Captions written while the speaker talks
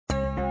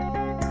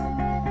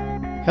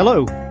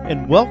Hello,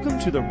 and welcome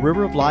to the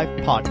River of Life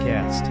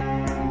podcast.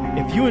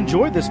 If you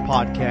enjoy this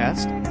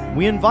podcast,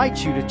 we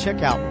invite you to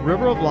check out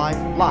River of Life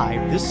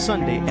live this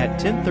Sunday at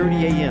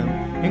 10:30 a.m.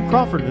 in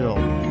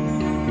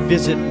Crawfordville.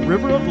 Visit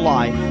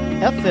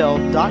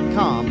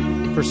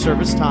riveroflifefl.com for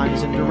service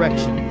times and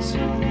directions.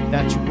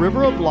 That's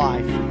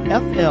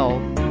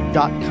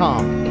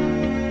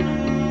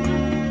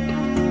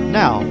riveroflifefl.com.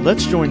 Now,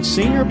 let's join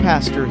Senior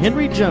Pastor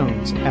Henry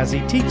Jones as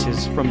he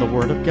teaches from the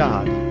Word of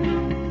God.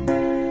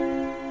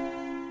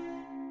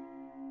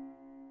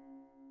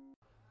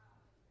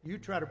 You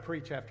try to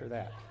preach after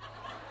that.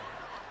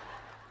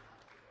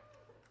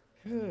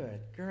 Good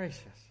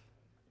gracious.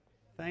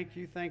 Thank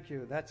you.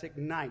 That's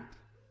Ignite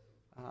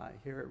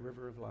here at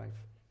River of Life.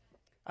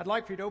 I'd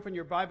like for you to open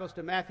your Bibles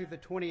to Matthew, the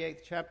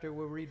 28th chapter.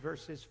 We'll read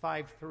verses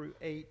 5 through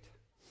 8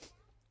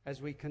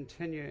 as we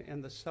continue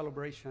in the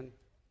celebration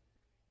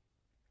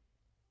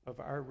of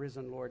our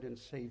risen Lord and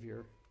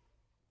Savior.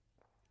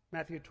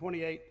 Matthew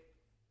 28,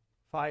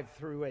 5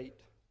 through 8.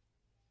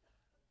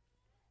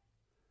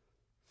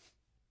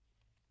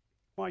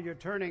 While you're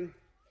turning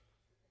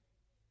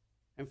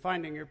and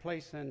finding your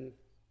place in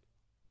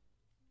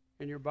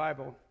your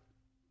Bible,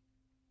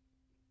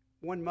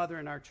 one mother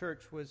in our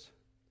church was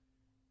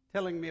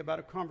telling me about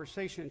a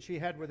conversation she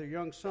had with her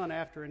young son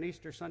after an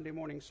Easter Sunday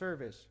morning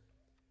service.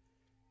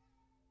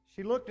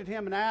 She looked at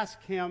him and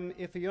asked him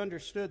if he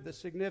understood the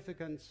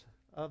significance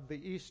of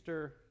the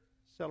Easter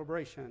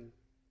celebration.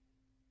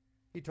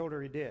 He told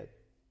her he did.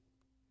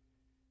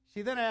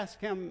 She then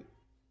asked him,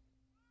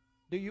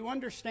 "Do you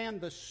understand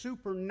the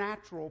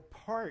supernatural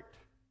part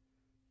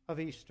of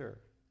Easter?"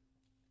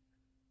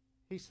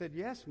 He said,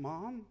 "Yes,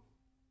 Mom.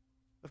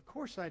 Of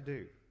course I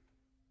do.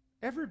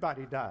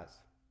 Everybody does."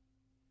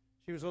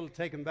 She was a little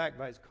taken back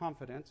by his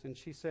confidence, and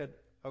she said,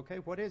 "Okay,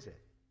 what is it?"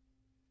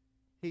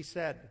 He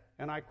said,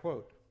 and I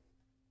quote,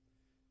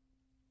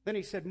 then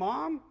he said,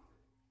 "Mom,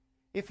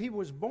 if he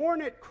was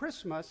born at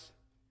Christmas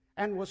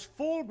and was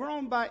full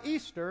grown by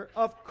Easter,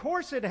 of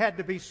course it had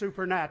to be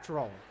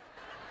supernatural."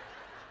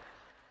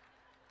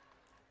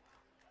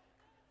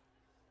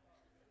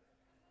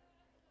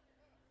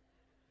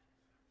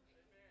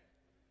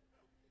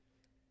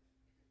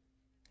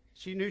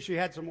 She knew she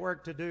had some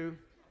work to do.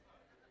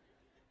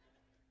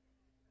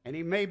 And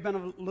he may have been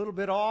a little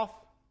bit off.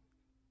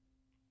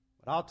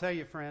 But I'll tell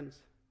you,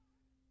 friends,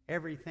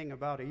 everything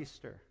about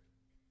Easter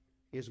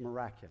is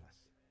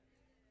miraculous.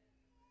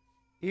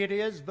 It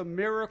is the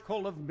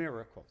miracle of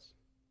miracles.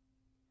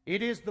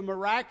 It is the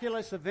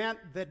miraculous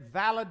event that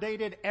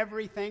validated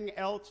everything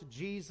else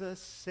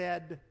Jesus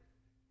said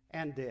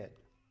and did.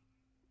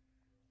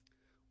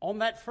 On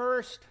that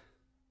first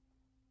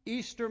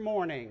Easter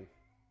morning,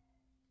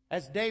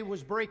 as day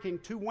was breaking,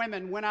 two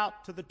women went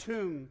out to the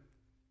tomb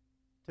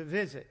to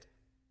visit.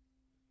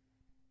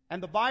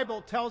 And the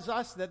Bible tells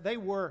us that they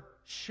were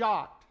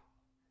shocked.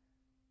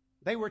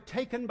 They were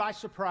taken by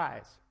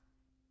surprise.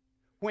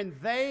 When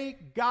they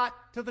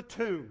got to the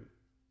tomb,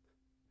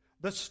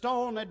 the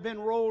stone had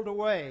been rolled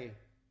away.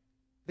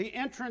 The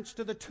entrance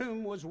to the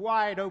tomb was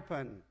wide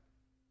open.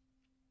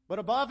 But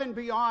above and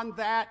beyond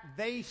that,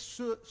 they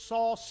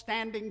saw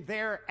standing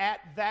there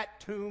at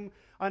that tomb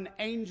an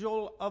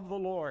angel of the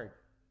Lord.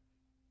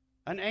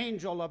 An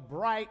angel, a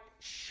bright,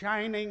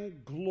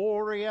 shining,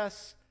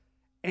 glorious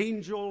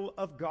angel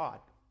of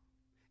God.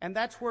 And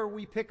that's where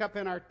we pick up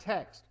in our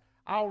text.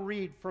 I'll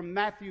read from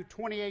Matthew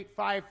 28,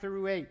 5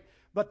 through 8.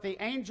 "But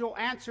the angel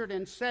answered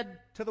and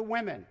said to the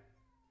women,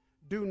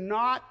 'Do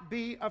not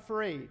be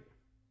afraid,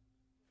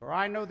 for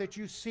I know that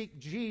you seek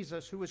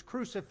Jesus who was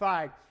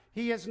crucified.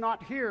 He is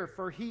not here,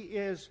 for he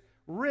is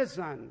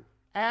risen,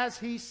 as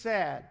he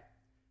said.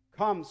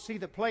 Come, see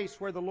the place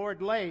where the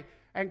Lord lay,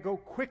 and go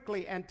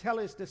quickly and tell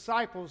his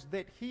disciples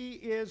that he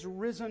is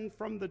risen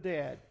from the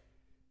dead.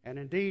 And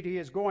indeed, he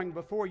is going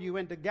before you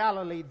into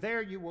Galilee.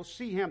 There you will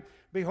see him.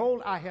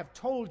 Behold, I have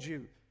told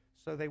you.'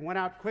 So they went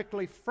out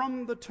quickly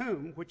from the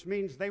tomb," which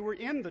means they were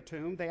in the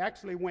tomb. They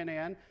actually went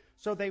in.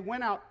 So they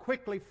went out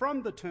quickly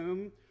from the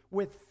tomb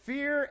with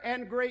fear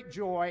and great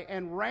joy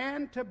and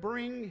ran to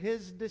bring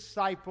his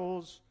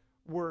disciples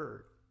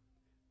word."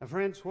 Now,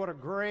 friends, what a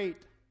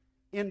great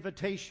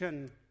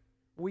invitation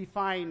we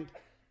find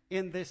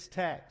in this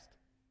text.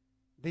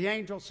 The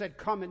angel said,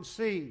 "Come and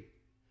see.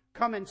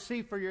 Come and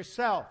see for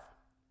yourself.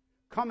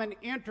 Come and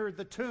enter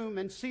the tomb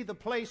and see the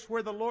place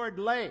where the Lord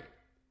lay.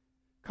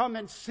 Come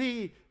and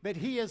see that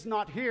he is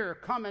not here.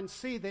 Come and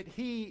see that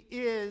he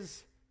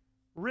is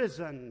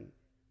risen."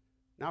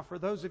 Now, for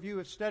those of you who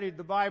have studied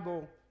the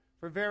Bible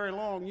for very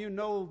long, you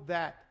know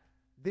that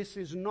this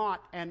is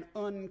not an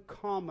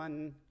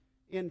uncommon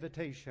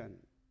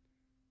invitation.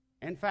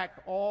 In fact,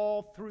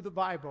 all through the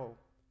Bible,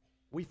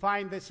 we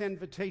find this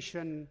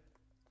invitation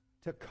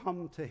to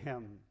come to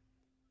him,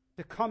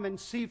 to come and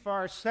see for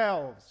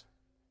ourselves,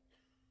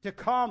 to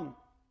come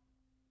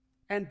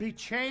and be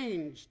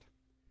changed,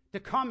 to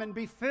come and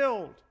be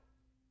filled,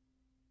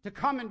 to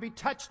come and be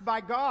touched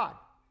by God,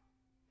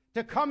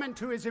 to come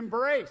into his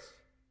embrace,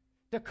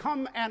 to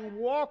come and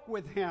walk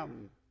with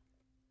him.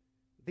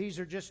 These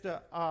are just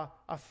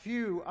a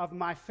few of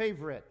my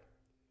favorite.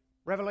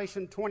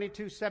 Revelation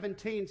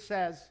 22:17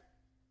 says,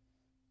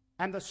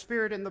 "And the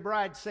Spirit and the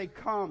bride say,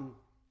 'Come.'"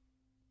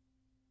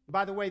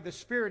 By the way, the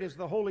Spirit is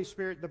the Holy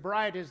Spirit, the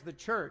bride is the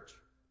church.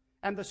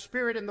 "And the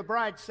Spirit and the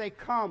bride say,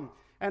 'Come.'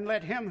 And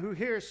let him who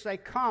hears say,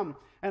 'Come.'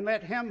 And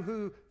let him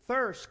who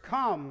thirsts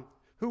come.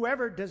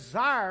 Whoever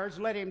desires,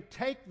 let him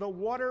take the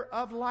water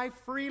of life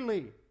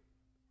freely."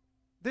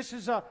 This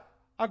is a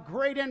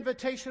great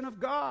invitation of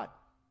God.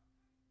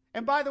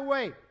 And by the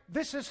way,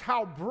 this is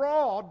how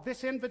broad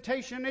this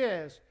invitation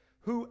is.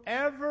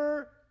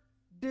 Whoever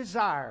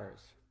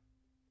desires,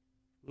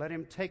 let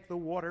him take the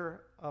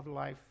water of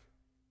life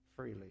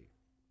freely.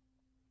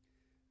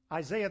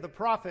 Isaiah the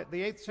prophet,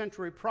 the 8th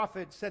century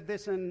prophet, said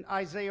this in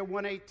Isaiah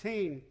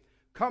 1:18.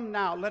 "Come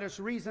now, let us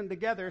reason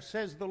together,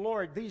 says the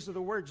Lord." These are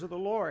the words of the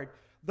Lord.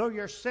 "Though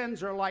your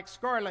sins are like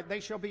scarlet, they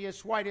shall be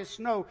as white as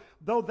snow.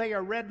 Though they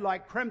are red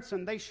like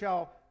crimson, they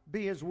shall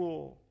be as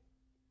wool."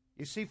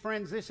 You see,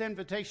 friends, this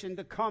invitation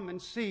to come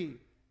and see,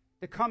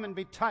 to come and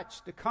be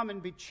touched, to come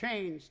and be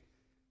changed,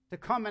 to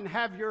come and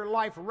have your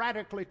life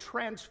radically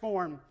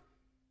transformed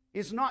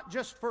is not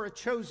just for a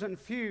chosen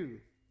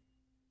few.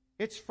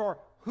 It's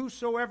for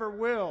whosoever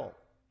will.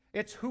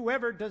 It's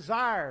whoever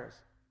desires.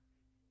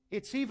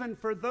 It's even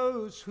for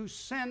those whose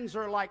sins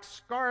are like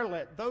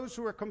scarlet, those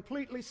who are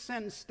completely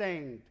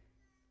sin-stained.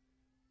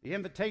 The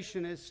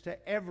invitation is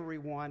to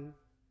everyone,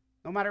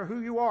 no matter who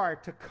you are,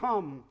 to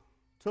come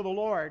to the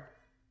Lord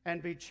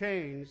and be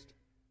changed.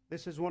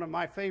 This is one of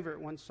my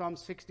favorite ones. Psalm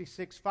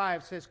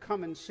 66:5 says,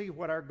 "Come and see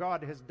what our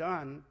God has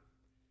done,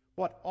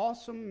 what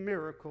awesome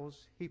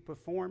miracles he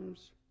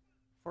performs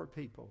for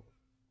people."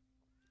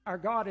 Our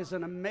God is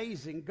an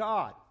amazing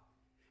God,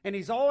 and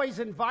he's always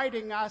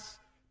inviting us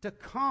to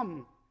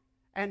come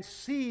and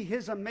see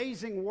his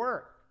amazing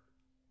work,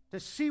 to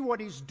see what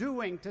he's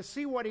doing, to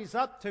see what he's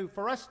up to,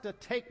 for us to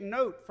take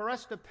note, for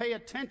us to pay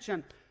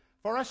attention,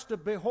 for us to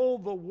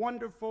behold the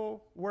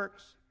wonderful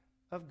works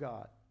of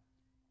God.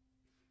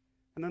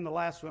 And then the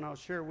last one I'll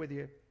share with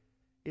you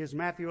is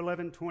Matthew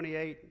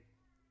 11:28.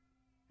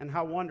 And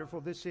how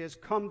wonderful this is.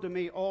 "Come to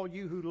me, all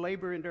you who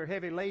labor and are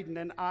heavy laden,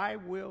 and I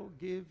will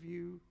give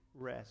you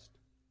rest."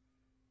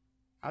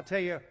 I'll tell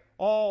you,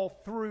 all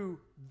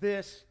through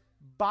this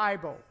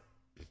Bible,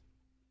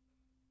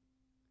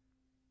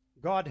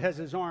 God has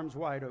his arms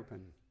wide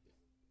open.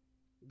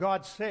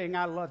 God's saying,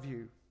 "I love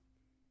you."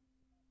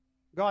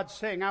 God's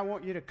saying, "I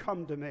want you to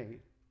come to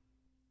me.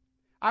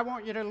 I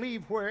want you to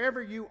leave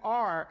wherever you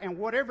are and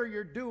whatever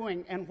you're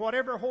doing and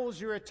whatever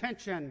holds your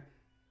attention.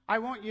 I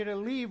want you to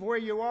leave where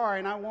you are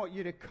and I want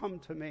you to come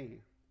to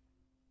me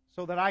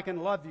so that I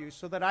can love you,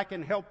 so that I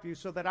can help you,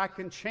 so that I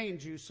can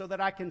change you, so that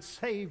I can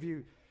save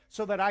you,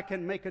 so that I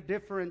can make a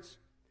difference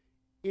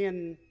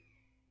in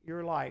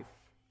your life."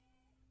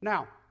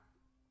 Now,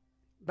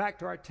 back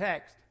to our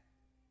text.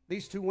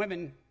 These two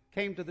women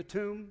came to the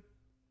tomb.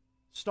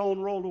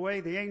 Stone rolled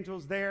away. The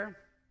angel's there.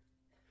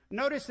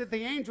 Notice that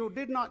the angel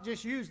did not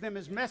just use them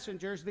as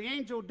messengers. The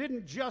angel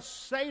didn't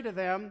just say to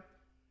them,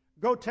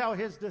 "Go tell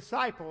his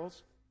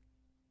disciples."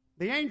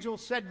 The angel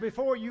said,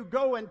 "Before you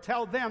go and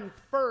tell them,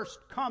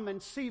 first come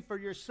and see for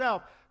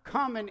yourself.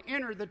 Come and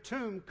enter the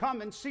tomb. Come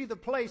and see the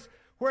place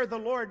where the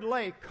Lord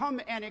lay.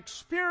 Come and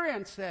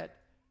experience it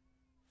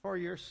for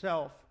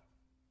yourself."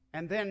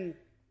 And then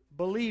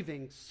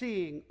believing,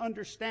 seeing,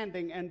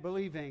 understanding, and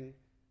believing,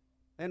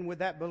 then with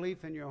that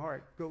belief in your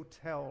heart, go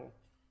tell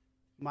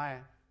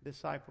my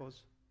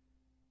disciples.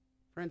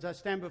 Friends, I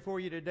stand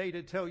before you today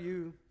to tell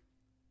you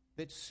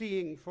that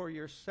seeing for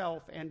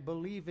yourself and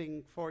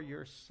believing for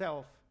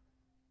yourself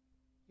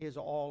is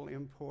all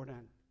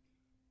important.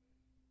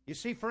 You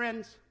see,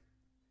 friends,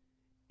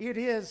 it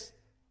is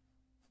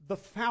the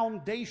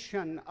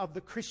foundation of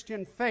the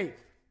Christian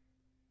faith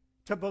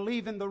to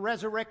believe in the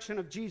resurrection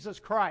of Jesus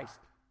Christ.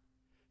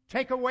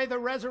 Take away the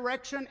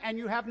resurrection and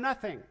you have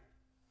nothing.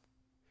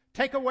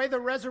 Take away the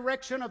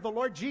resurrection of the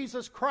Lord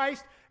Jesus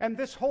Christ, and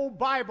this whole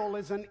Bible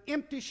is an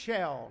empty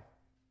shell,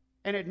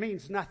 and it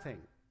means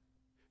nothing.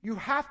 You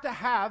have to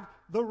have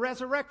the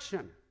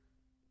resurrection.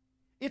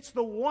 It's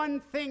the one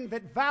thing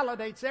that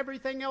validates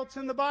everything else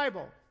in the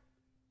Bible.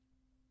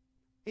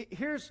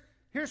 Here's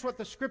what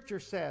the Scripture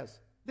says.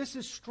 This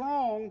is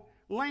strong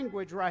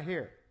language right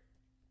here.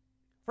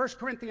 1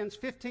 Corinthians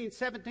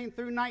 15:17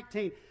 through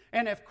 19.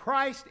 "And if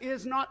Christ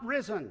is not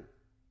risen,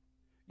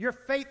 your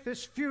faith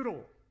is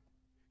futile.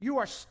 You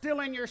are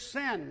still in your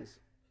sins.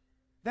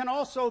 Then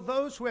also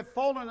those who have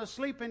fallen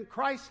asleep in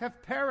Christ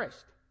have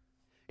perished.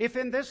 If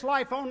in this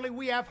life only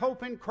we have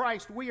hope in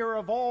Christ, we are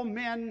of all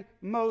men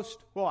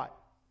most" what?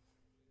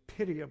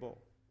 "Pitiable."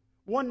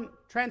 One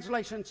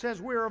translation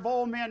says we are of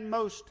all men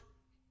most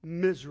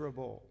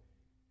miserable.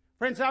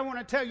 Friends, I want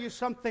to tell you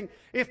something.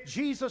 If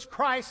Jesus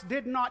Christ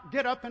did not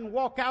get up and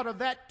walk out of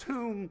that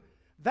tomb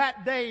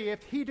that day,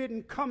 if he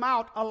didn't come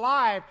out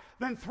alive,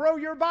 then throw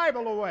your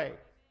Bible away.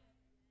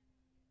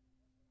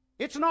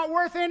 It's not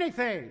worth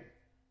anything.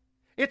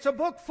 It's a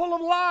book full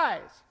of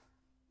lies.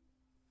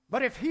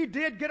 But if he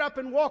did get up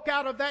and walk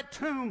out of that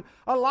tomb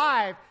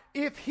alive,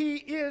 if he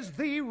is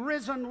the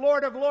risen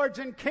Lord of Lords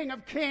and King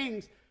of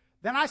Kings,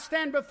 then I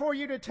stand before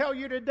you to tell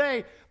you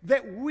today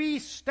that we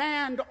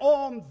stand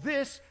on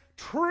this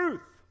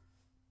truth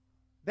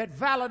that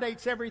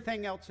validates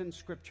everything else in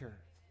Scripture.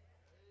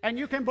 And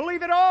you can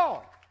believe it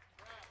all.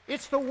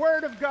 It's the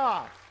Word of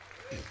God.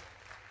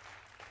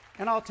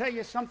 And I'll tell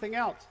you something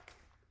else.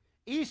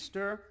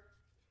 Easter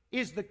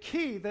is the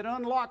key that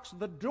unlocks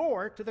the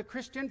door to the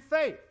Christian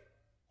faith.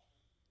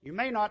 You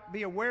may not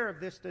be aware of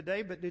this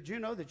today, but did you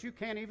know that you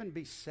can't even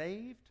be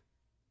saved?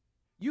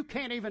 You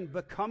can't even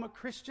become a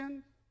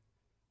Christian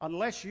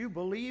unless you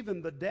believe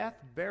in the death,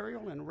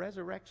 burial, and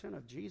resurrection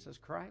of Jesus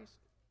Christ.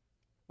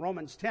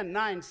 Romans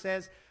 10:9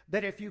 says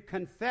that if you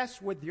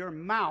confess with your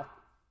mouth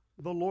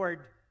the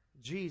Lord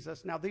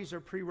Jesus. Now, these are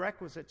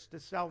prerequisites to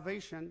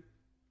salvation.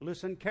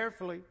 Listen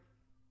carefully.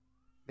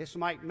 This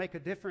might make a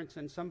difference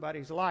in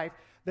somebody's life.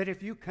 That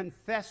if you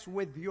confess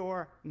with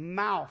your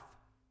mouth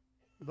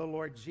the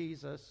Lord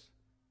Jesus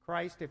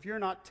Christ, if you're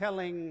not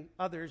telling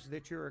others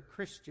that you're a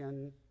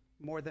Christian,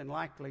 more than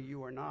likely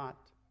you are not.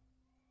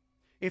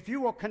 If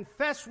you will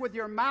confess with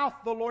your mouth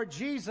the Lord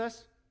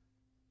Jesus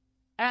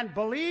and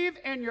believe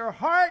in your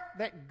heart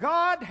that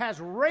God has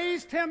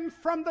raised him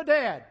from the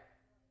dead,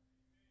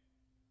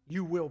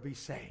 you will be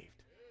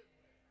saved.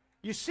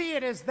 You see,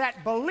 it is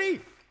that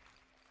belief.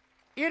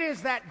 It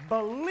is that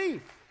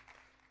belief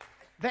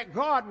that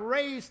God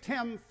raised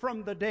him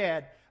from the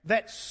dead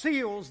that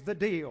seals the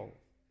deal.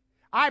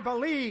 I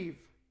believe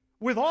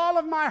with all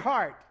of my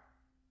heart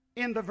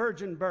in the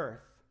virgin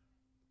birth.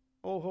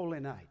 O holy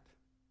night.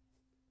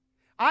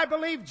 I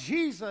believe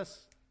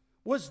Jesus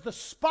was the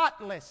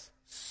spotless,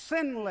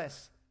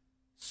 sinless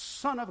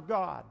Son of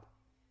God.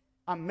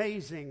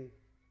 Amazing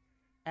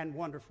and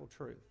wonderful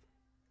truth.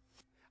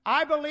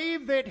 I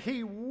believe that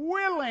he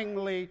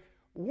willingly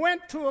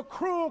went to a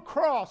cruel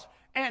cross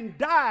and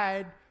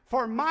died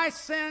for my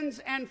sins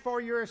and for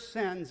your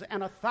sins,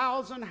 and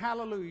 1,000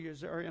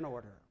 hallelujahs are in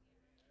order.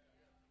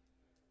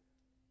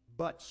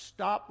 But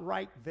stop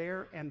right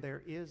there, and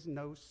there is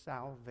no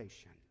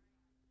salvation.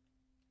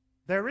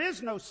 There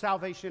is no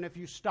salvation if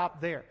you stop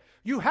there.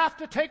 You have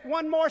to take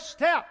one more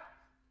step.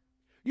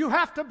 You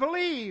have to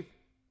believe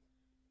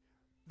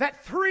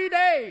that 3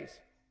 days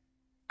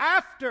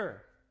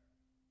after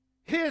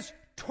his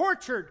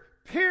tortured,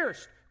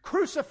 pierced,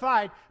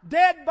 crucified,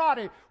 dead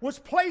body was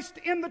placed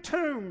in the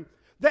tomb,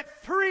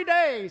 that 3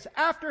 days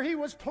after he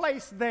was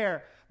placed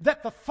there,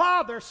 that the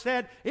Father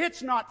said,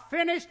 it's not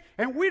finished,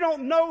 and we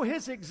don't know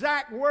his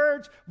exact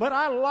words, but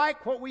I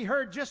like what we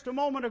heard just a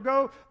moment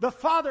ago. The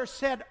Father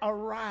said,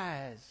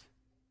 arise,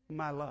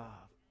 my love.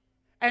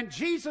 And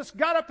Jesus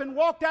got up and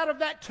walked out of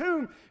that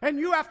tomb, and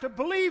you have to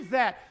believe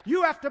that.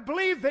 You have to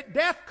believe that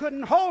death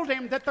couldn't hold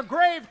him, that the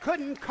grave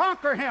couldn't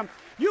conquer him.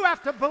 You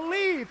have to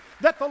believe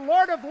that the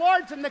Lord of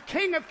Lords and the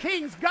King of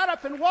Kings got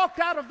up and walked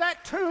out of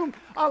that tomb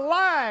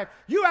alive.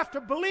 You have to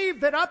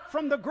believe that up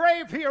from the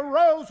grave he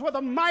arose with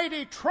a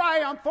mighty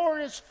triumph over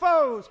his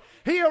foes.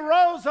 He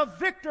arose a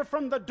victor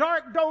from the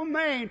dark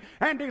domain,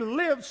 and he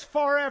lives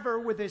forever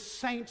with his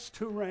saints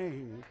to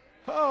reign.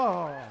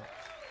 Oh,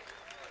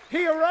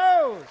 he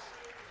arose.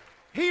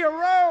 He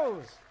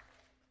arose.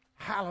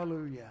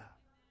 Hallelujah.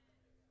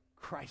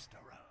 Christ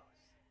arose.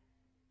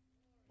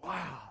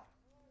 Wow.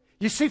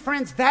 You see,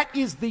 friends, that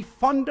is the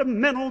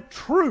fundamental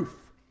truth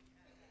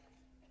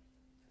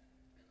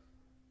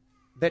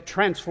that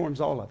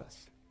transforms all of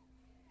us.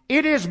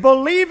 It is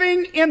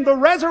believing in the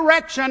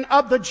resurrection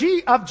of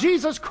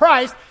Jesus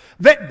Christ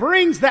that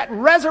brings that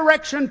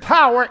resurrection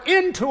power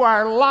into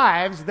our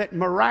lives that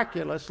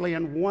miraculously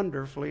and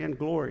wonderfully and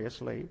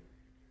gloriously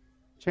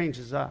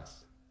changes us.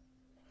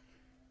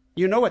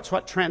 You know it's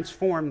what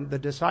transformed the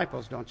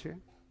disciples, don't you?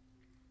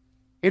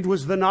 It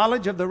was the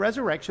knowledge of the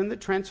resurrection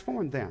that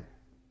transformed them.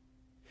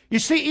 You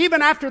see,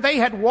 even after they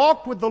had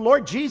walked with the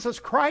Lord Jesus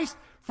Christ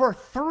for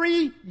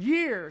 3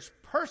 years,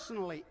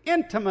 personally,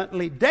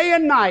 intimately, day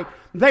and night,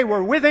 they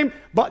were with him,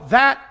 but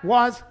that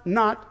was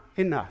not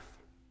enough.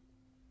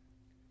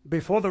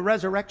 Before the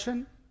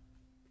resurrection,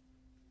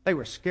 they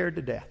were scared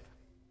to death.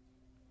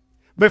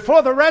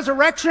 Before the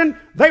resurrection,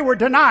 they were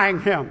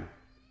denying him.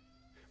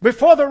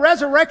 Before the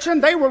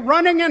resurrection, they were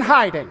running and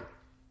hiding.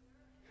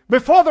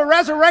 Before the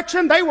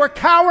resurrection, they were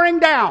cowering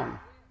down.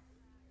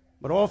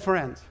 But, oh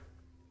friends,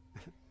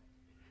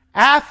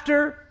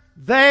 after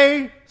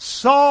they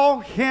saw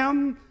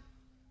him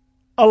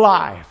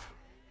alive,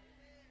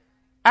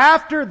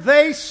 after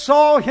they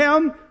saw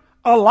him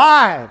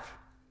alive,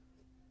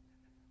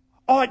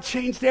 oh, it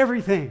changed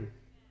everything.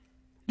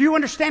 Do you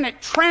understand?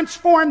 It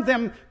transformed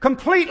them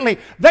completely.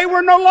 They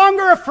were no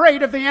longer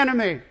afraid of the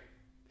enemy.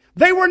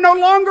 They were no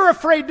longer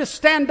afraid to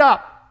stand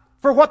up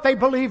for what they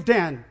believed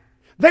in.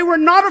 They were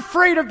not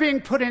afraid of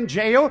being put in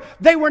jail.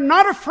 They were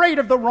not afraid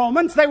of the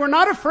Romans. They were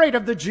not afraid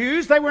of the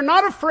Jews. They were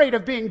not afraid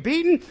of being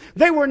beaten.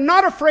 They were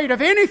not afraid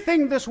of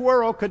anything this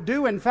world could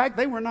do. In fact,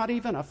 they were not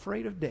even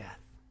afraid of death.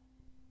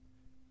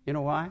 You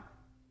know why?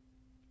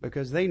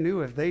 Because they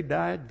knew if they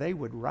died, they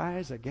would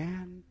rise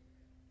again,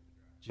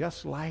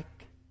 just like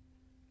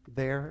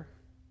their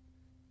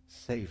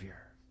Savior.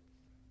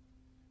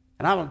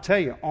 And I will tell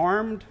you,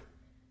 armed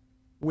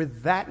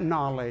with that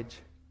knowledge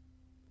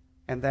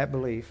and that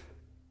belief,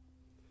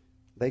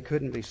 they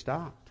couldn't be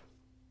stopped.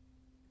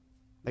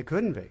 They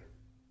couldn't be.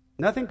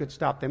 Nothing could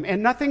stop them,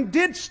 and nothing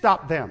did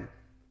stop them.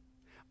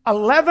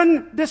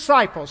 11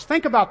 disciples,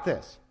 think about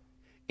this.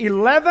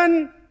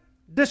 11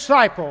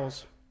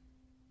 disciples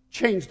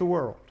changed the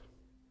world.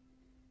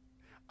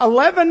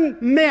 11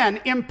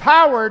 men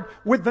empowered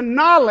with the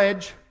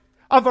knowledge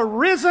of a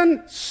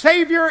risen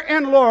Savior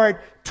and Lord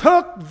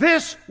took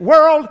this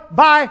world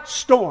by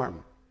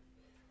storm.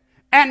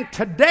 And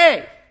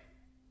today,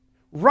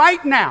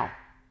 right now,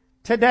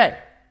 today,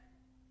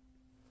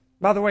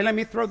 by the way, let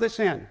me throw this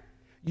in.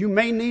 You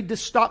may need to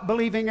stop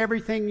believing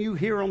everything you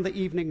hear on the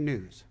evening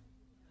news.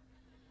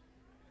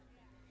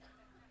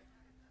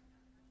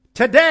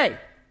 Today,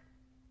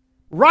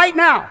 right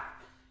now,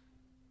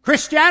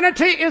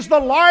 Christianity is the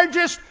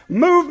largest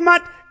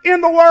movement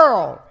in the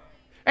world.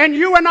 And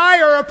you and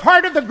I are a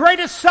part of the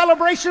greatest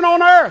celebration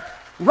on earth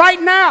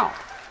right now.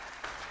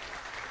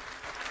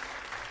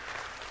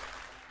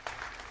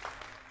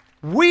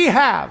 We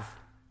have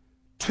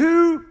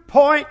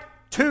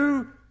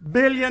 2.2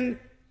 billion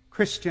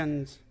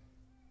Christians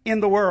in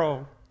the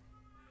world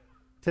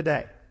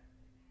today.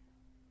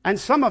 And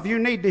some of you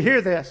need to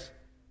hear this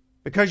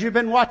because you've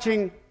been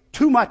watching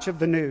too much of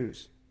the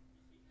news.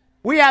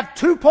 We have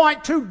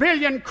 2.2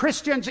 billion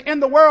Christians in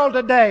the world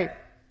today.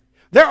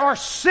 There are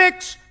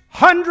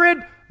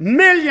 600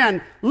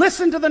 million.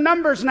 Listen to the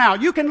numbers now.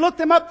 You can look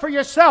them up for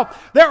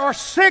yourself. There are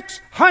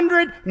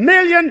 600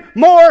 million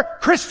more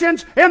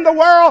Christians in the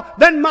world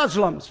than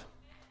Muslims.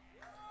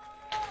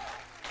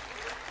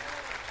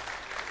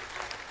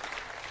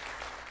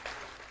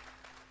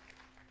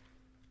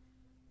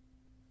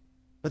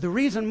 But the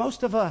reason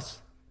most of us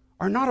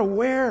are not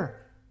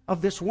aware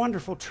of this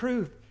wonderful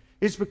truth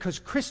is because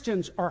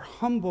Christians are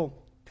humble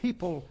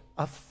people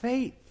of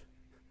faith.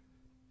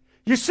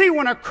 You see,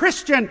 when a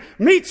Christian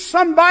meets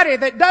somebody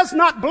that does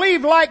not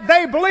believe like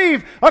they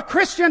believe, a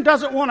Christian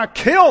doesn't want to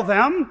kill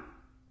them.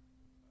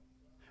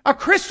 A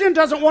Christian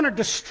doesn't want to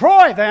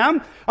destroy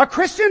them. A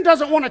Christian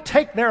doesn't want to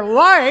take their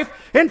life.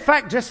 In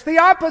fact, just the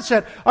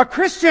opposite. A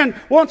Christian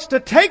wants to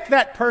take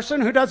that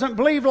person who doesn't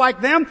believe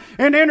like them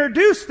and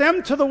introduce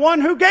them to the one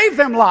who gave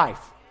them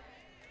life.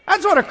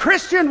 That's what a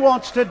Christian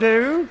wants to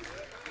do.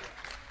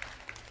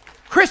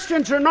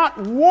 Christians are not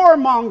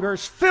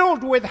warmongers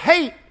filled with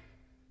hate,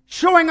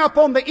 showing up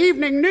on the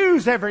evening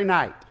news every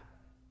night.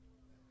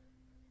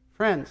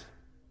 Friends,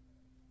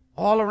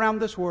 all around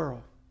this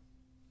world,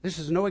 this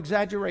is no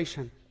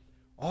exaggeration,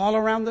 all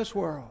around this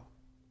world,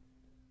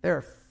 there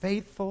are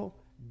faithful,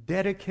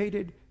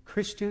 dedicated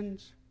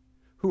Christians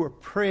who are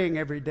praying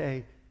every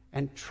day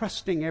and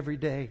trusting every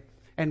day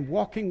and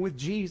walking with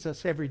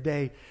Jesus every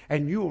day,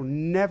 and you will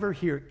never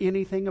hear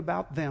anything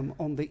about them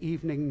on the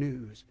evening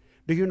news.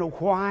 Do you know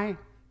why?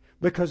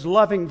 Because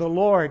loving the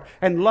Lord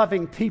and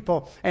loving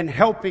people and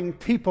helping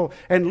people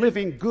and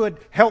living good,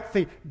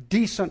 healthy,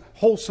 decent,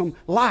 wholesome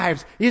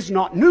lives is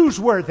not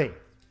newsworthy.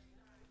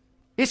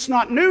 It's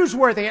not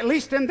newsworthy, at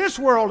least in this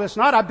world it's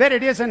not. I bet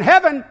it is in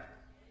heaven.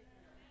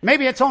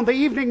 Maybe it's on the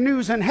evening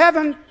news in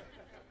heaven.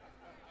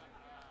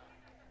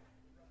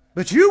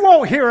 But you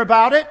won't hear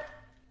about it.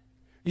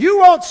 You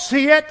won't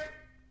see it.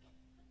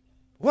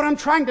 What I'm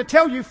trying to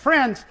tell you,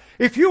 friends,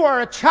 if you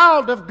are a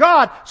child of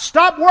God,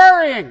 stop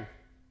worrying.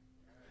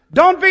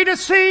 Don't be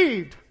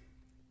deceived.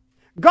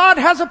 God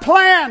has a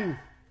plan.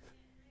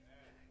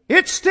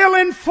 It's still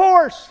in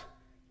force.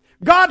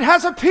 God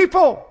has a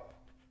people.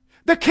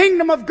 The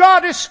kingdom of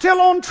God is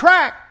still on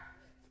track.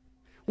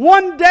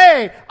 One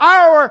day,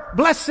 our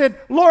blessed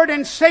Lord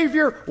and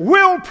Savior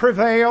will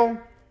prevail.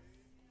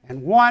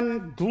 And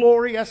one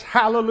glorious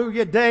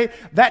hallelujah day,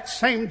 that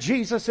same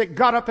Jesus that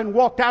got up and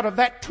walked out of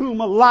that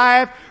tomb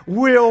alive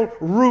will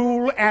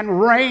rule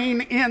and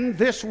reign in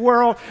this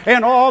world.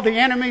 And all the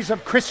enemies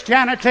of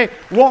Christianity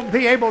won't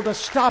be able to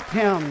stop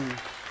him.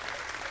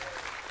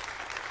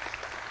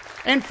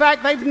 In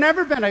fact, they've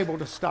never been able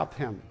to stop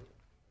him.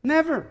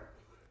 Never.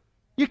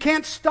 You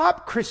can't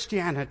stop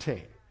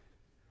Christianity.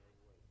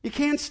 You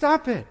can't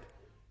stop it.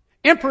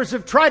 Emperors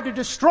have tried to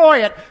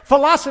destroy it.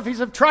 Philosophies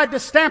have tried to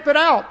stamp it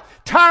out.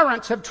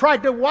 Tyrants have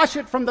tried to wash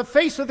it from the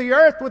face of the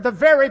earth with the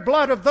very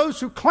blood of those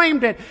who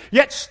claimed it.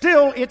 Yet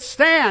still it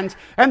stands.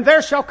 And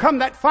there shall come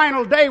that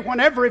final day when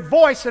every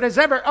voice that has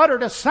ever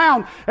uttered a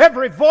sound,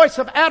 every voice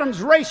of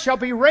Adam's race shall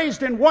be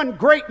raised in one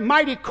great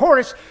mighty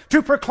chorus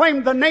to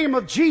proclaim the name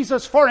of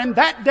Jesus. For in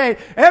that day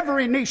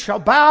every knee shall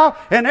bow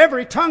and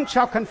every tongue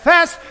shall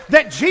confess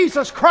that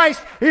Jesus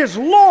Christ is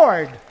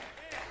Lord,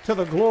 to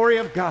the glory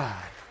of God.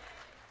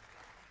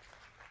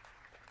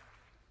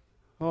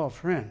 Oh,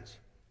 friends.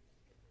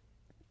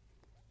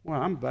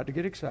 Well, I'm about to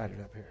get excited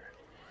up here.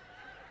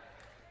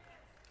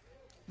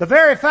 The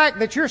very fact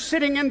that you're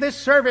sitting in this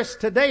service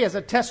today is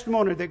a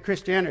testimony that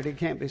Christianity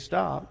can't be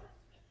stopped.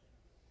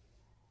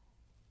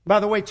 By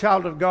the way,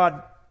 child of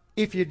God,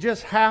 if you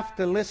just have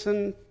to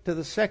listen to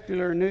the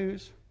secular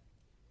news,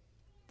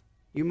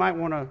 you might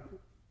want to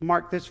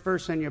Mark this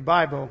verse in your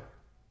Bible.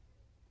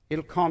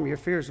 It'll calm your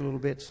fears a little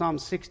bit. Psalm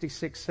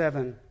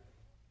 66:7.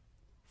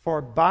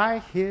 For by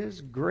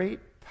His great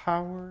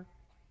power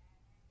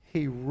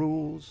He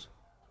rules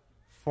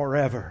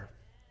forever.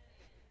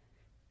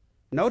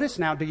 Notice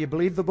now, do you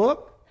believe the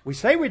book? We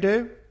say we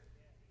do.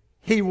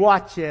 He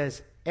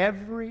watches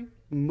every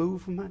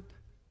movement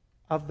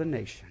of the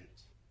nations.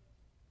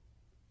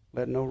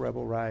 Let no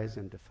rebel rise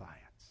in defiance.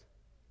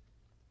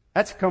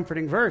 That's a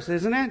comforting verse,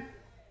 isn't it?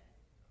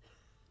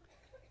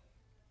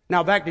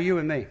 Now back to you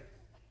and me.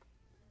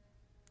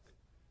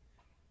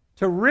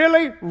 To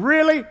really,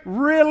 really,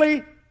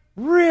 really,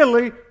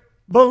 really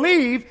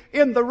believe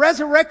in the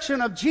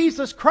resurrection of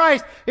Jesus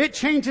Christ, it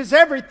changes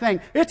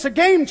everything. It's a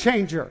game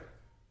changer.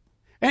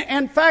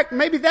 In fact,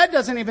 maybe that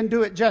doesn't even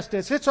do it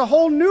justice. It's a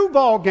whole new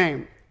ball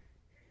game.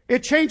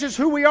 It changes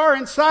who we are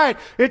inside.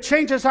 It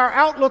changes our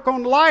outlook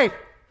on life,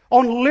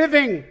 on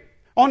living,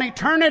 on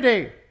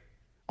eternity,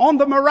 on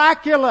the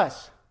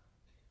miraculous.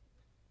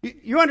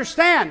 You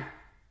understand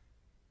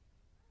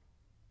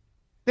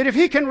that if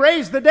He can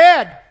raise the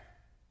dead,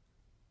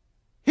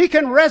 He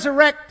can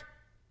resurrect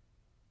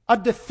a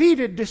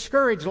defeated,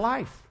 discouraged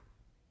life.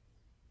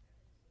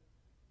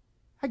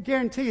 I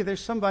guarantee you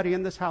there's somebody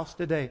in this house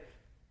today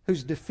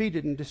who's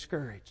defeated and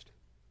discouraged.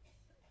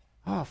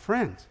 Oh,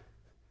 friends,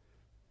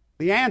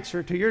 the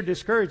answer to your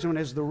discouragement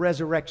is the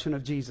resurrection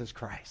of Jesus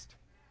Christ.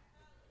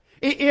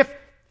 If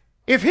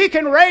He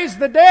can raise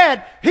the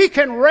dead, He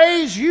can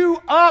raise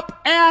you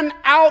up and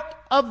out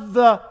of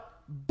the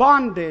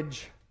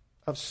bondage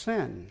of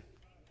sin.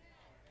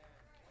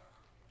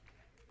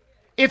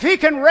 If He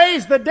can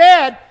raise the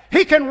dead,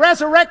 He can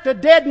resurrect a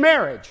dead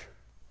marriage.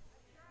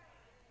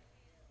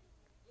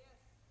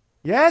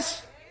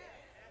 Yes?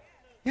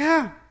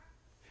 Yeah.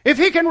 If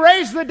He can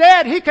raise the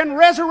dead, He can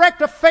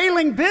resurrect a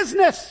failing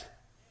business.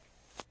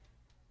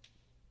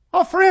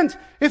 Oh, friends,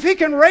 if He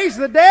can raise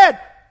the dead,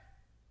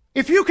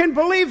 if you can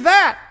believe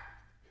that,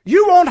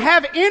 you won't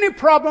have any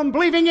problem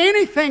believing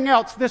anything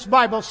else this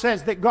Bible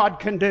says that God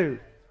can do.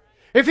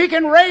 If He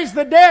can raise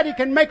the dead, He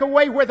can make a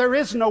way where there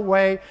is no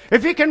way.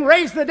 If He can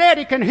raise the dead,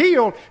 He can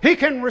heal. He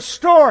can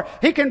restore.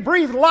 He can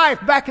breathe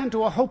life back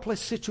into a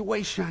hopeless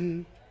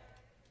situation.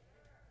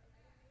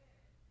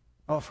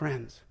 Oh,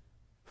 friends,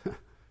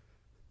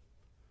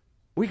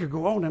 we could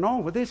go on and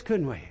on with this,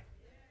 couldn't we?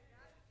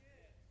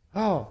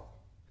 Oh,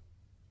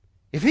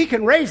 if He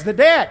can raise the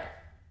dead,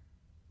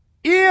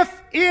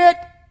 if it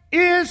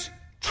is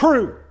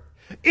true,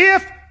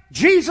 if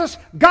Jesus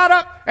got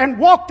up and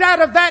walked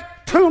out of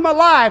that tomb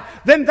alive,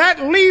 then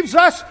that leaves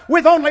us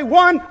with only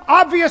one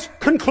obvious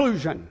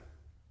conclusion.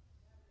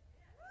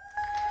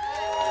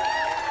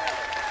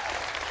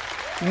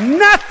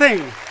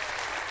 Nothing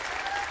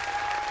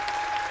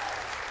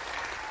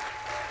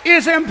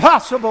is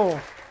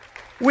impossible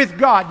with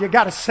God. You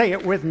got to say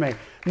it with me.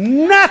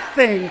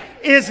 Nothing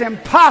is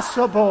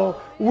impossible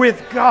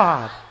with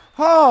God.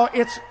 Oh,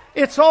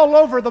 it's all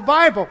over the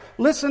Bible.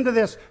 Listen to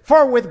this.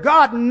 For with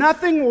God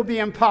nothing will be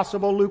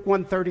impossible, Luke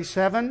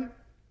 1:37.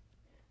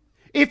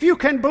 If you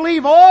can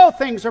believe, all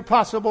things are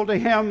possible to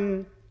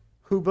him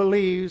who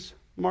believes,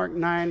 Mark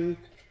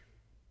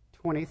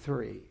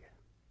 9:23.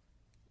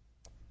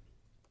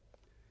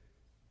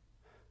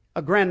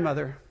 A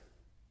grandmother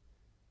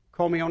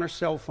called me on her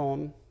cell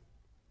phone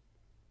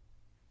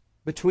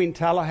between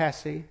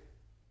Tallahassee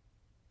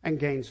and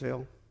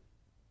Gainesville.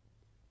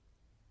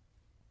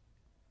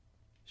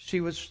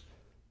 She was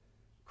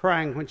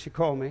crying when she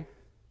called me.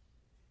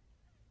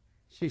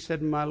 She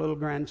said, my little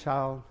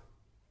grandchild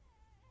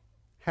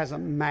has a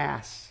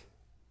mass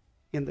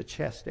in the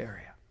chest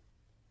area.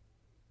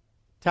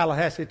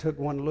 Tallahassee took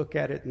one look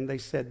at it and they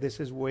said, this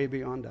is way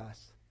beyond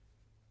us.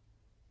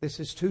 This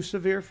is too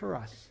severe for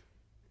us.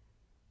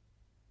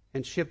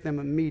 And shipped them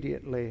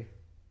immediately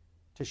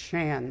to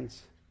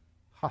Shands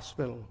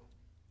Hospital.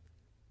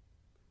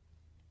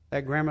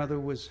 That grandmother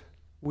was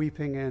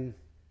weeping and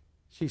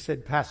she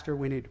said, Pastor,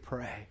 we need to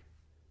pray.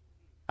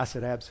 I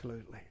said,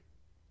 absolutely.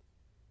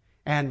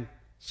 And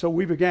so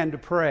we began to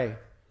pray.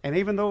 And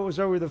even though it was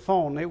over the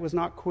phone, it was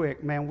not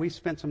quick. Man, we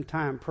spent some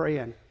time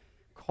praying,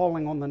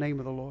 calling on the name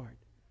of the Lord,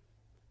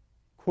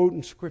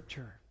 quoting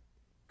Scripture,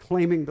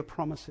 claiming the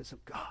promises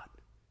of God.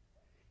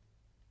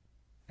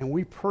 And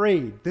we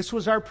prayed. This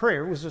was our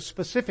prayer. It was a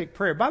specific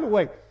prayer. By the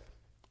way,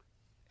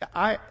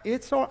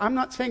 I'm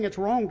not saying it's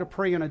wrong to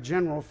pray in a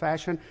general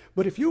fashion,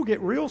 but if you'll get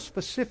real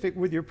specific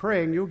with your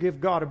praying, you'll give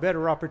God a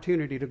better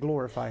opportunity to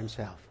glorify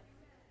Himself.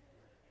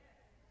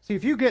 See,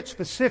 if you get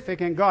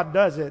specific and God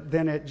does it,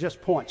 then it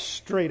just points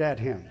straight at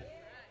Him.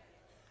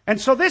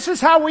 And so this is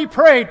how we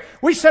prayed.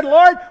 We said,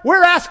 Lord,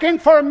 we're asking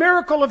for a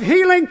miracle of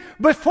healing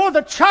before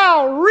the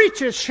child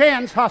reaches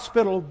Shands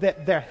Hospital,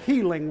 that their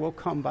healing will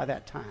come by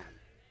that time.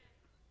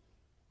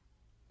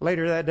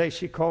 Later that day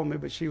she called me,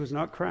 but she was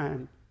not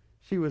crying.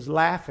 She was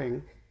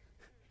laughing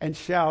and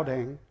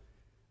shouting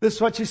This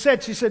is what she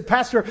said. She said,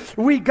 Pastor,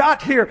 we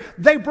got here.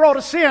 They brought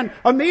us in.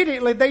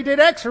 Immediately, they did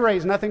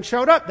x-rays. Nothing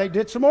showed up. They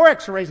did some more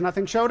x-rays.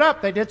 Nothing showed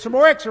up. They did some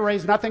more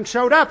x-rays. Nothing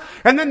showed up.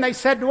 And then they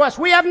said to us,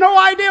 we have no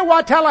idea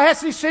why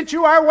Tallahassee sent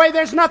you our way.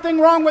 There's nothing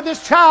wrong with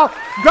this child.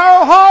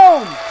 Go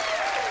home.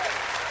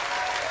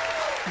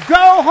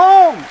 Go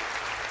home.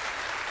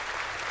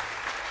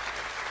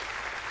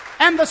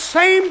 And the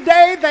same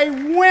day they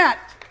went,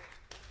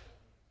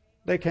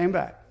 they came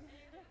back.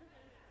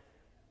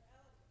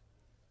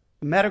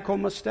 Medical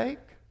mistake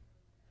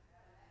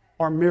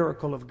or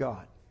miracle of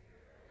God?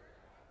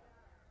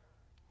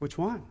 Which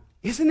one?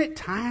 Isn't it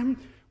time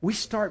we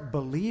start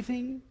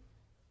believing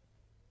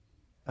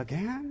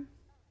again?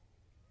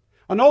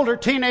 An older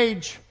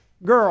teenage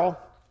girl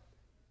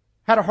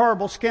had a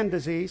horrible skin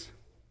disease,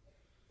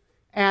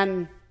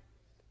 and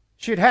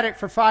she had had it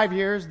for 5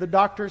 years. The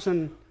doctors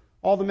and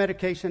all the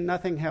medication,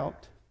 nothing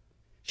helped.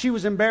 She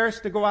was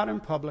embarrassed to go out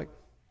in public.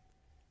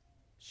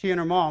 She and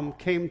her mom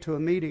came to a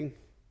meeting,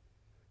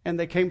 and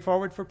they came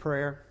forward for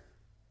prayer.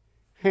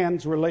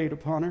 Hands were laid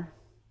upon her.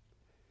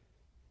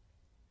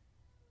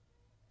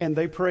 And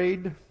they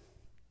prayed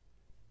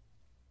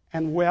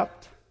and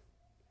wept.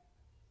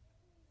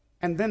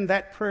 And then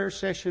that prayer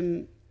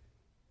session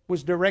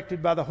was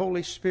directed by the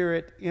Holy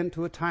Spirit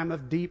into a time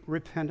of deep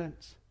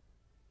repentance.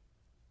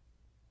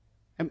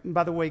 And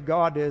by the way,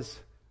 God is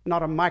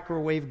not a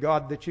microwave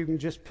God that you can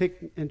just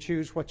pick and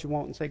choose what you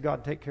want and say,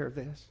 God, take care of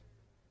this.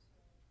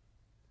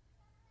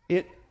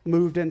 It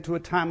moved into a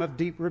time of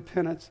deep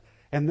repentance,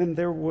 and then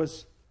there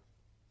was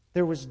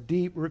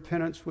deep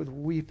repentance with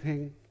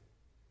weeping.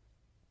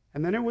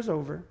 And then it was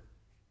over,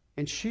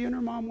 and she and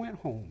her mom went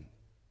home.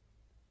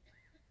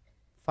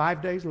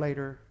 5 days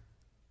later,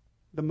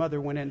 the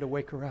mother went in to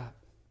wake her up.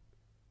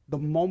 The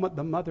moment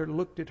the mother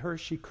looked at her,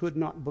 she could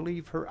not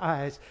believe her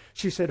eyes.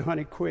 She said,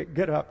 honey, quick,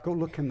 get up, go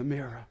look in the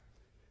mirror.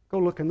 Go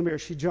look in the mirror.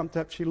 She jumped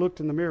up. She looked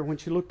in the mirror. When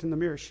she looked in the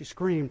mirror, she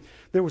screamed.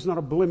 There was not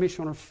a blemish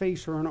on her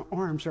face or on her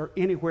arms or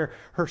anywhere.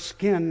 Her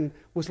skin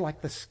was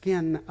like the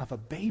skin of a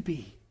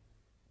baby.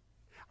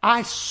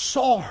 I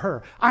saw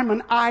her. I'm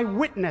an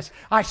eyewitness.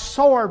 I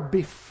saw her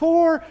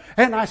before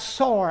and I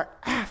saw her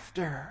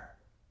after.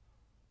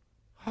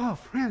 Oh,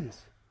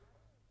 friends,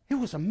 it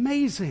was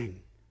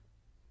amazing.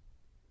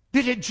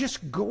 Did it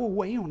just go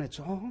away on its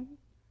own?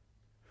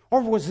 Or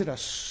was it a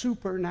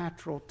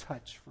supernatural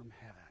touch from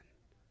heaven?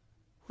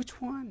 Which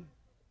one?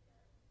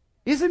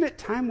 Isn't it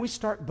time we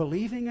start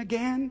believing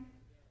again?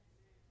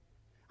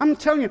 I'm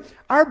telling you,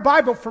 our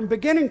Bible from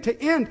beginning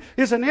to end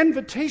is an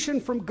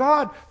invitation from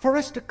God for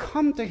us to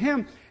come to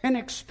Him and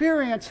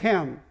experience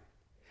Him.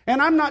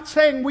 And I'm not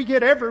saying we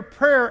get every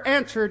prayer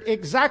answered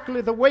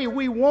exactly the way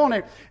we want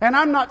it. And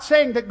I'm not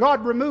saying that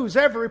God removes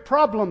every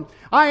problem.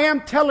 I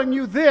am telling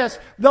you this,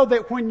 though,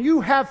 that when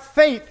you have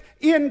faith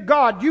in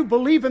God, you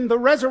believe in the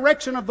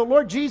resurrection of the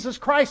Lord Jesus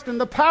Christ and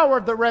the power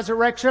of the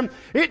resurrection,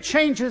 it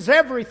changes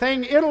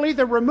everything. It'll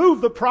either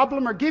remove the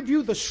problem or give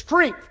you the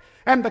strength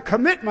and the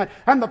commitment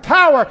and the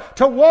power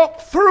to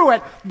walk through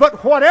it.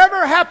 But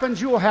whatever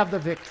happens, you will have the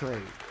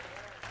victory.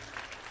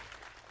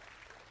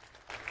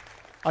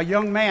 A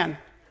young man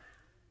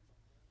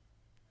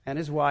and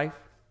his wife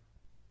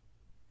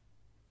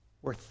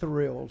were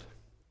thrilled.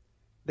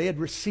 They had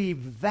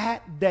received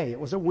that day, it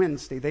was a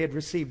Wednesday, they had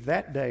received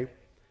that day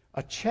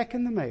a check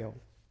in the mail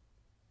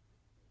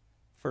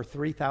for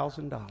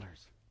 $3,000.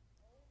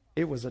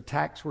 It was a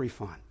tax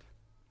refund.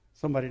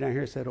 Somebody down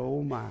here said,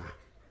 oh my.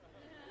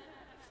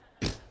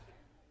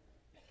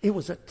 It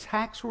was a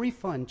tax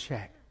refund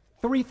check.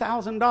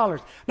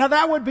 $3,000. Now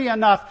that would be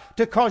enough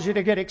to cause you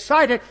to get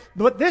excited,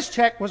 but this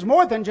check was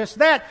more than just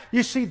that.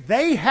 You see,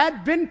 they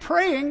had been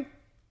praying.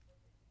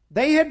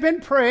 They had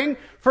been praying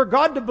for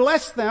God to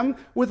bless them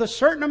with a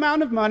certain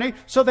amount of money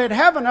so they'd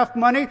have enough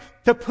money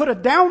to put a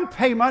down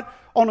payment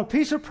on a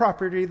piece of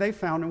property they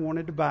found and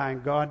wanted to buy,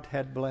 and God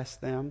had blessed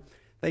them.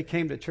 They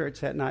came to church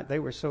that night. They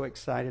were so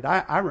excited.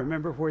 I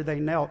remember where they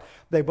knelt.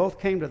 They both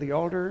came to the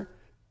altar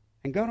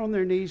and got on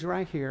their knees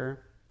right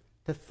here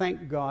to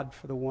thank God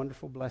for the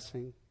wonderful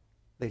blessing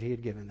that He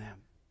had given them.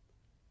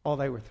 Oh,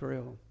 they were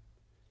thrilled.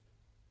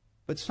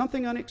 But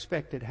something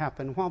unexpected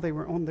happened while they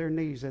were on their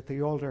knees at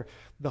the altar.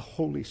 The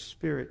Holy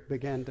Spirit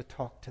began to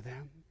talk to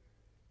them.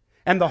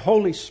 And the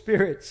Holy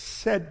Spirit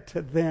said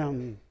to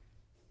them,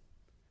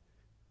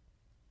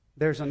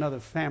 there's another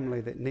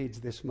family that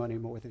needs this money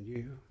more than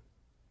you.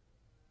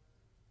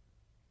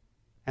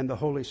 And the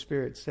Holy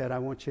Spirit said, I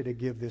want you to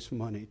give this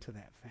money to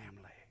that family.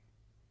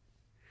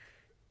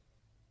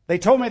 They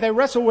told me they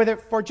wrestled with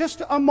it for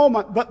just a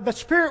moment, but the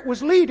Spirit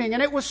was leading,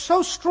 and it was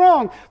so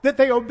strong that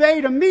they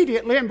obeyed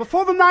immediately. And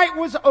before the night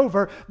was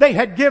over, they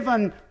had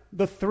given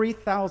the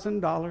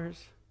 $3,000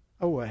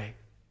 away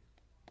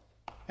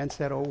and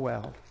said, oh,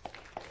 well.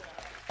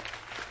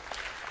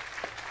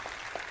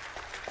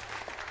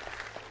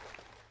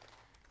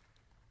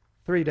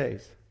 $3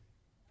 days.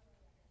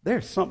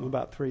 There's something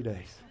about 3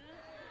 days.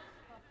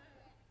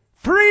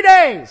 3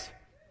 days.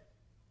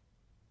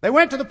 They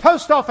went to the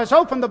post office,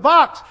 opened the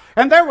box,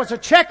 and there was a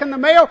check in the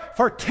mail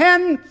for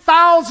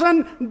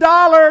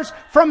 $10,000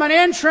 from an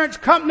insurance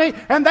company,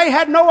 and they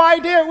had no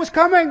idea it was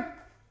coming.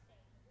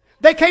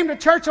 They came to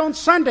church on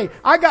Sunday.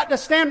 I got to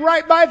stand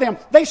right by them.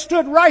 They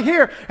stood right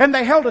here, and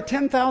they held a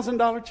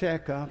 $10,000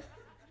 check up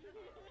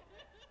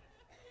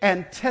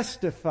and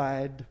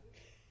testified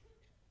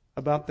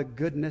about the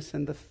goodness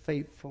and the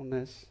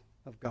faithfulness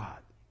of God.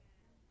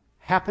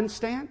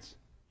 Happenstance?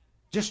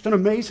 Just an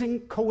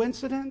amazing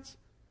coincidence?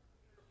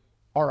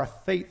 Or a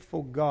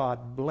faithful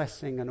God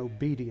blessing an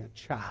obedient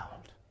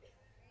child?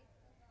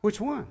 Which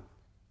one?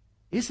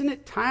 Isn't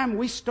it time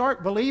we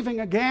start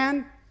believing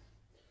again?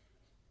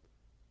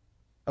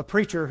 A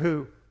preacher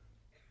who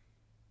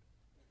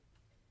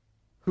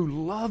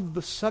loved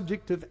the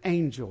subject of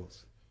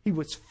angels. He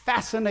was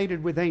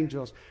fascinated with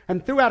angels.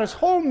 And throughout his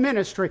whole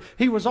ministry,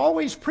 he was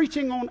always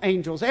preaching on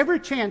angels every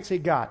chance he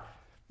got.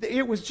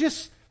 It was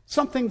just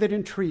something that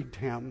intrigued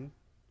him.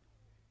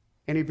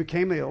 And he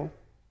became ill.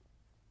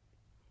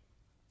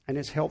 And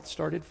his health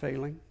started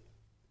failing.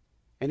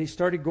 And he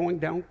started going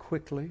down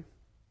quickly.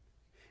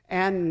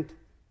 And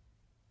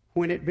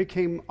when it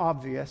became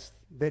obvious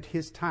that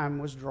his time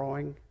was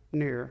drawing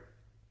near,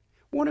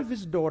 one of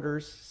his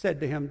daughters said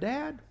to him,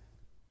 "Dad,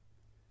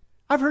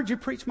 I've heard you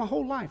preach my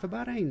whole life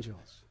about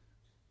angels.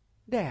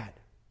 Dad,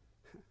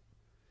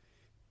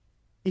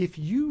 if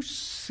you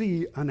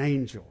see an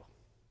angel,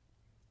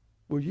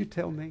 will you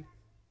tell me?"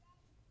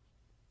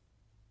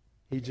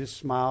 He just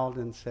smiled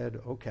and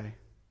said, "Okay.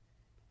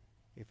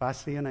 If I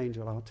see an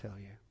angel, I'll tell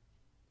you."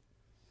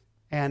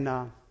 And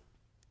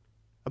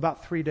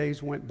about 3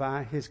 days went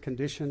by. His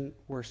condition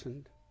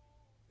worsened.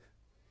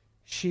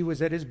 She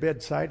was at his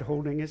bedside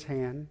holding his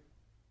hand.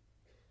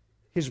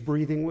 His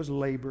breathing was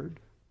labored.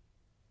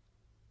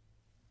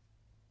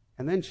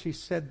 And then she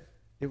said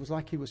it was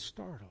like he was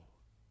startled.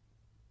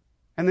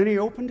 And then he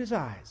opened his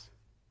eyes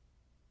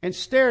and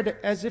stared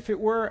as if it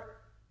were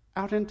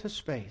out into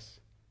space.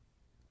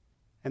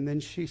 And then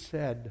she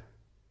said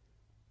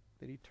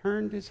that he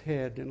turned his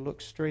head and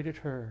looked straight at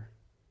her.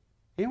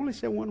 He only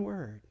said one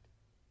word.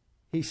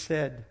 He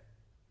said,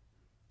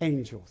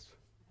 "Angels."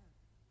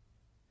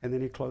 And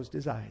then he closed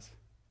his eyes.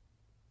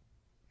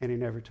 And he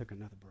never took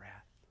another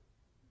breath.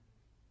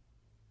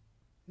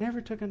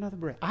 Never took another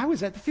breath. I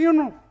was at the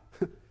funeral.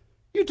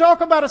 You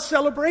talk about a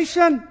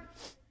celebration.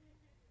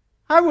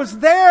 I was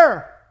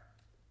there.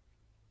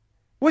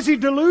 Was he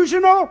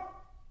delusional?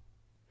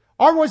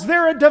 Or was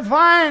there a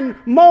divine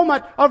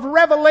moment of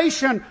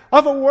revelation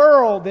of a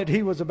world that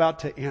he was about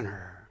to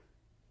enter?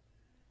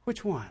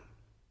 Which one?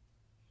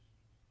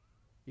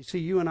 You see,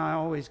 you and I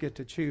always get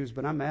to choose,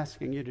 but I'm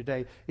asking you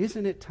today,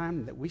 isn't it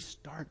time that we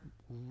start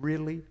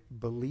really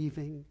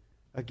believing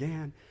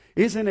again?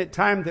 Isn't it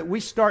time that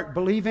we start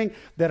believing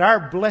that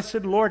our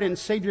blessed Lord and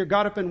Savior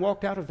got up and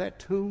walked out of that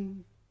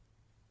tomb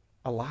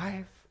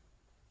alive?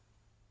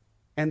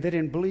 And that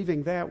in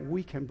believing that,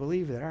 we can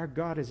believe that our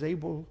God is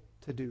able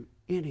to do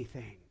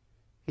anything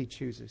He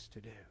chooses to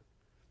do.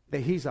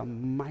 That He's a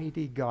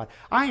mighty God.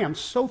 I am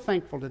so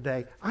thankful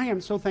today. I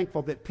am so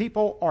thankful that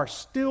people are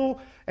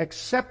still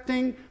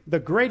accepting the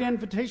great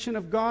invitation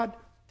of God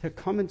to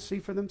come and see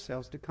for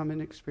themselves, to come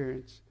and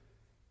experience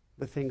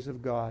the things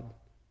of God.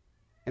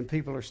 And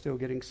people are still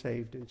getting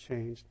saved and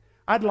changed.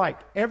 I'd like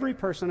every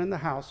person in the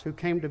house who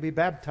came to be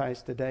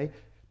baptized today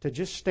to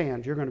just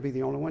stand. You're going to be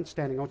the only one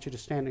standing. I want you to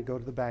stand and go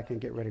to the back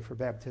and get ready for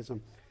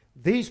baptism.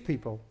 These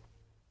people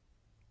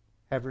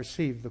have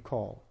received the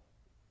call,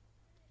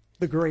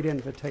 the great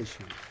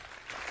invitation.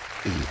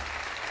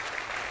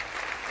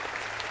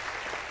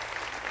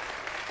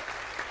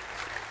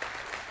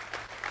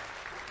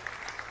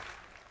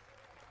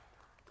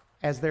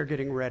 As they're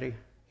getting ready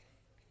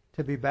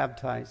to be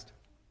baptized,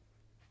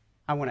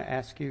 I want to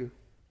ask you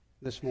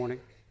this morning,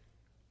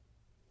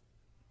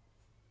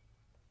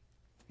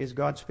 is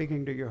God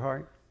speaking to your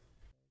heart?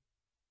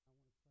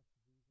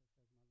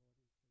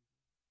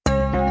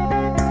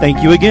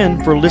 Thank you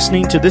again for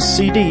listening to this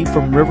CD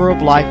from River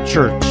of Life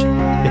Church.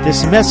 If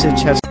this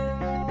message has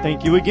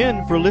Thank you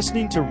again for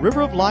listening to River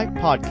of Life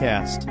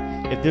Podcast.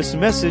 If this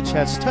message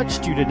has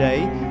touched you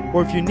today,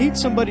 or if you need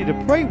somebody to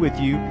pray with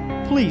you,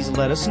 please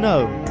let us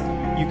know.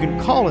 You can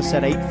call us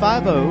at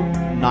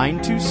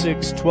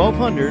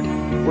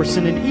 850-926-1200 or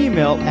send an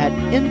email at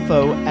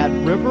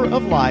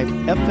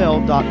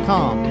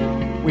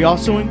info@riveroflifefl.com. We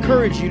also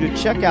encourage you to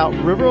check out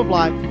River of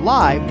Life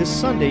live this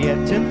Sunday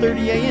at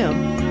 10:30 a.m.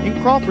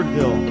 in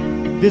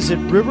Crawfordville. Visit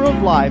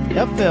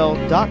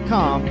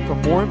riveroflifefl.com for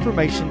more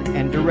information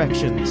and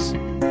directions.